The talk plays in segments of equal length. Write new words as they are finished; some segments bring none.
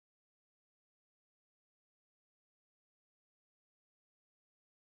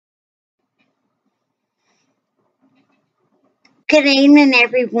Good evening,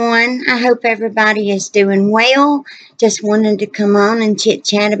 everyone. I hope everybody is doing well. Just wanted to come on and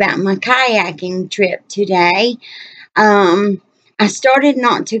chit-chat about my kayaking trip today. I started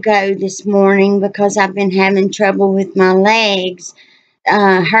not to go this morning because I've been having trouble with my legs,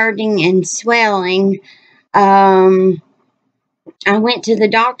 hurting and swelling. I went to the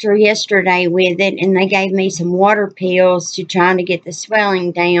doctor yesterday with it, and they gave me some water pills to try to get the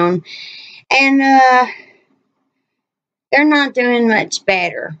swelling down. And, they're not doing much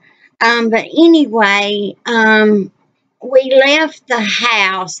better. But anyway, we left the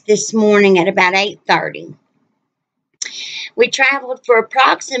house this morning at about 8:30. We traveled for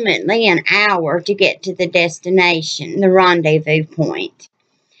approximately an hour to get to the destination, the rendezvous point.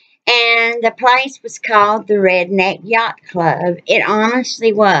 And the place was called the Redneck Yacht Club. It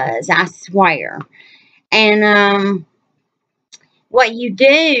honestly was, I swear. And what you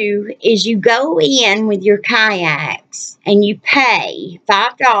do is you go in with your kayaks and you pay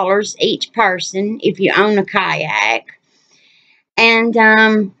 $5 each person if you own a kayak. And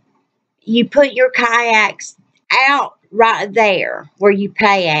you put your kayaks out right there where you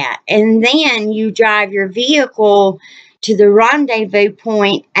pay at. And then you drive your vehicle to the rendezvous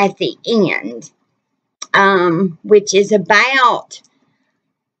point at the end, which is about,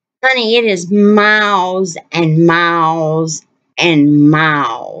 honey, it is miles and miles and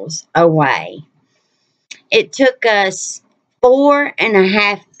miles away. It took us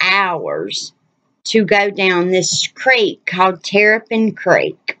 4.5 hours to go down this creek called Terrapin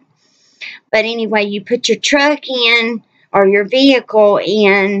Creek. But anyway, you put your truck in or your vehicle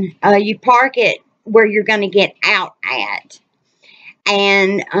in, you park it where you're going to get out at.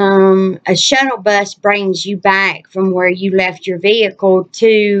 And a shuttle bus brings you back from where you left your vehicle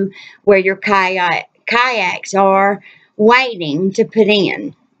to where your kayaks are waiting to put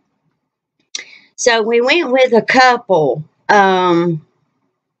in. So we went with a couple that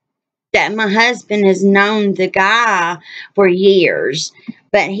my husband has known the guy for years,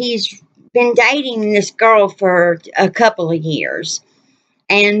 but he's been dating this girl for a couple of years.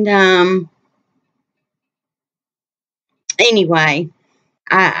 And anyway,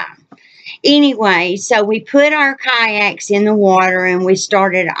 so we put our kayaks in the water and we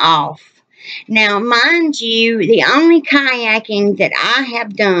started off. Now, mind you, the only kayaking that I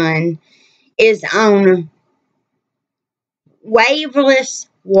have done is on waveless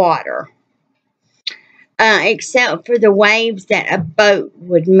water, except for the waves that a boat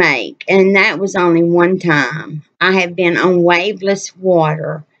would make, and that was only one time. I have been on waveless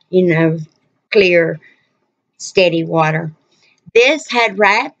water, clear, steady water. This had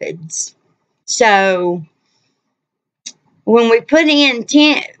rapids, so when we put in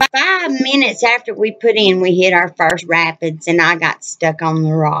 5 minutes after we put in, we hit our first rapids, and I got stuck on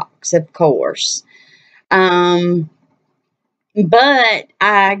the rocks, of course. But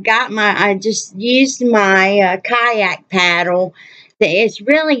I just used my kayak paddle. It's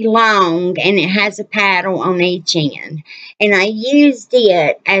really long, and it has a paddle on each end. And I used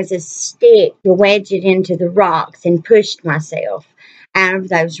it as a stick to wedge it into the rocks and pushed myself out of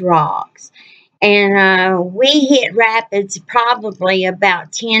those rocks. And we hit rapids probably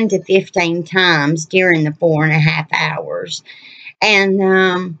about 10 to 15 times during the 4.5 hours. And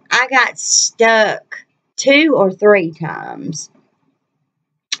I got stuck 2 or 3 times.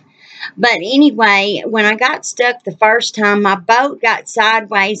 But anyway, when I got stuck the first time, my boat got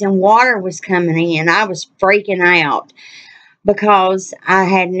sideways and water was coming in. I was freaking out because I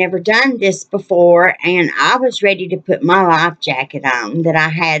had never done this before, and I was ready to put my life jacket on that I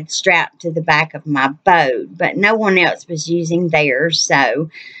had strapped to the back of my boat, but no one else was using theirs,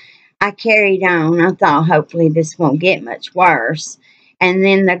 so I carried on. I thought, hopefully this won't get much worse. And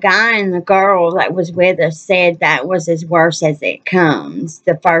then the guy and the girl that was with us said that was as worse as it comes.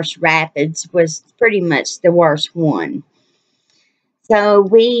 The first rapids was pretty much the worst one. So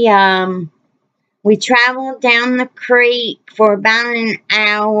we traveled down the creek for about an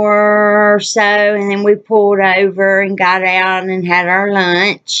hour or so, and then we pulled over and got out and had our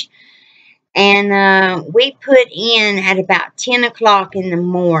lunch. And we put in at about 10 o'clock in the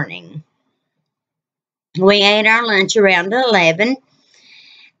morning. We ate our lunch around 11,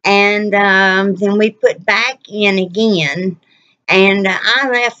 and then we put back in again. And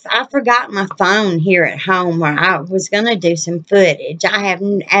I forgot my phone here at home, where I was going to do some footage. I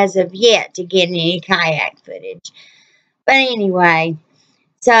haven't, as of yet, to get any kayak footage. But anyway,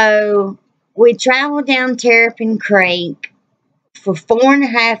 so we traveled down Terrapin Creek for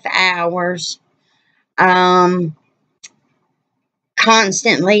 4.5 hours,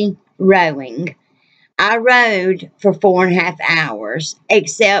 constantly rowing. I rowed for 4.5 hours,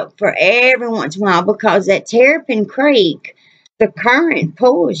 except for every once in a while, because at Terrapin Creek, the current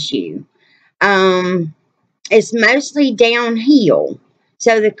pulls you. It's mostly downhill.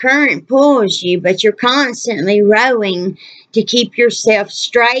 So the current pulls you, but you're constantly rowing to keep yourself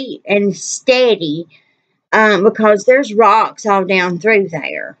straight and steady, because there's rocks all down through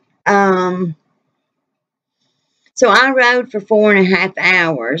there. So I rode for 4.5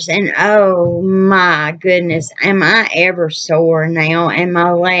 hours, and oh my goodness, am I ever sore now, and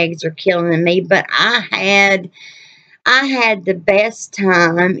my legs are killing me. But I had the best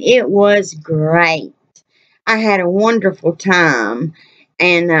time. It was great. I had a wonderful time,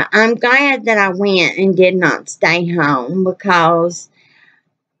 and I'm glad that I went and did not stay home, because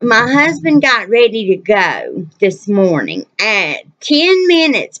my husband got ready to go this morning at 10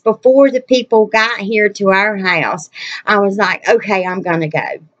 minutes before the people got here to our house. I was like, okay, I'm going to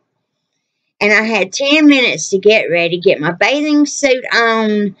go. And I had 10 minutes to get ready, get my bathing suit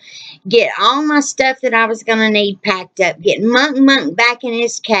on, get all my stuff that I was going to need packed up, get Monk back in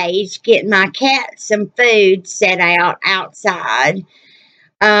his cage, get my cat some food set out outside.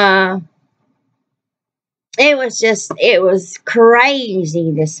 It was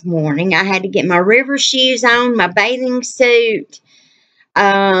crazy this morning. I had to get my river shoes on, my bathing suit,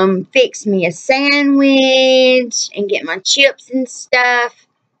 fix me a sandwich, and get my chips and stuff.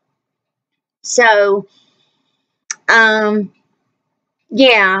 So,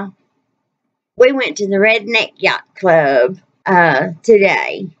 yeah, we went to the Redneck Yacht Club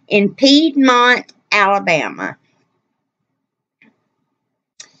today in Piedmont, Alabama.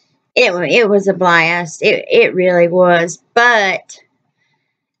 It was a blast. It really was. But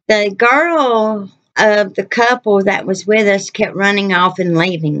the girl of the couple that was with us kept running off and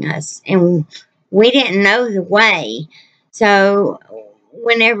leaving us, and we didn't know the way. So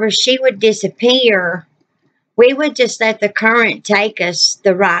whenever she would disappear, we would just let the current take us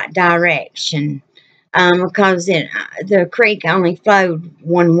the right direction, because the creek only flowed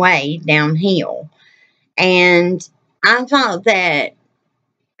one way downhill. And I thought that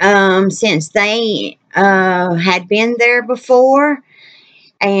since they had been there before,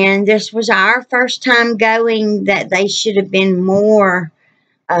 and this was our first time going, that they should have been more,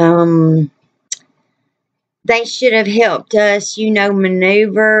 they should have helped us,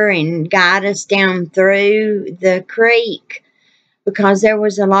 maneuver and guide us down through the creek, because there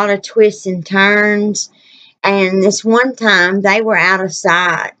was a lot of twists and turns. And this one time they were out of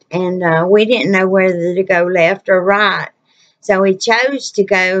sight, and we didn't know whether to go left or right. So we chose to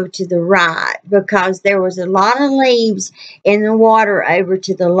go to the right, because there was a lot of leaves in the water over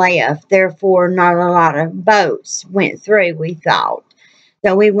to the left. Therefore, not a lot of boats went through, we thought.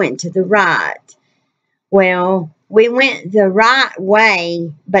 So we went to the right. Well, we went the right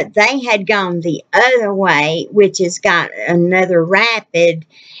way, but they had gone the other way, which has got another rapid,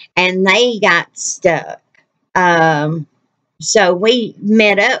 and they got stuck. So we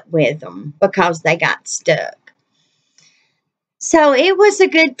met up with them because they got stuck. So it was a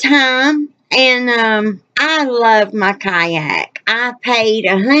good time, and I love my kayak. I paid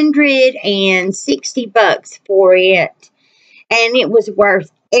 $160 for it, and it was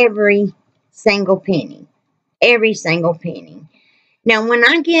worth every single penny. Every single penny. Now, when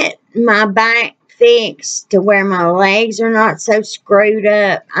I get my back fixed to where my legs are not so screwed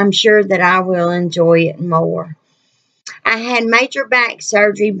up, I'm sure that I will enjoy it more. I had major back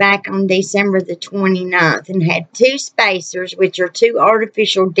surgery back on December the 29th and had 2 spacers, which are 2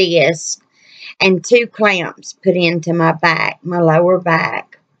 artificial discs, and 2 clamps put into my back, my lower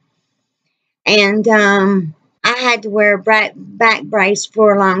back. And I had to wear a back brace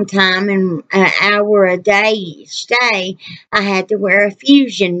for a long time, and an hour a day each day, I had to wear a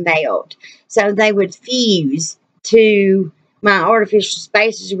fusion belt. So they would fuse to, my artificial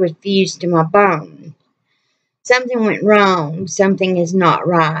spacers would fuse to my bone. Something went wrong. Something is not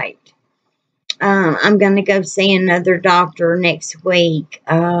right. I'm going to go see another doctor next week,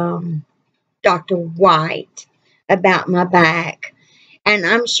 Dr. White, about my back. And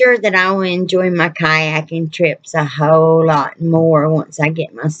I'm sure that I will enjoy my kayaking trips a whole lot more once I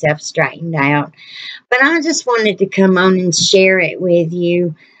get myself straightened out. But I just wanted to come on and share it with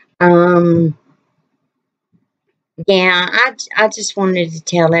you. Yeah, I just wanted to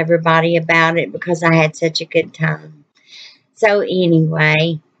tell everybody about it because I had such a good time. So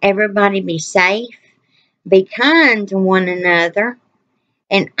anyway, everybody be safe, be kind to one another,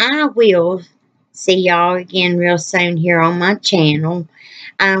 and I will see y'all again real soon here on my channel.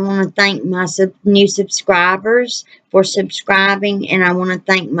 I want to thank my new subscribers for subscribing, and I want to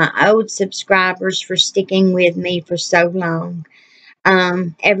thank my old subscribers for sticking with me for so long.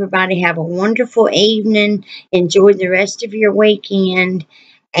 Everybody have a wonderful evening. Enjoy the rest of your weekend,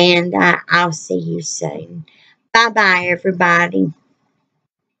 and I'll see you soon. Bye-bye, everybody.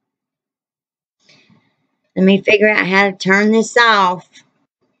 Let me figure out how to turn this off.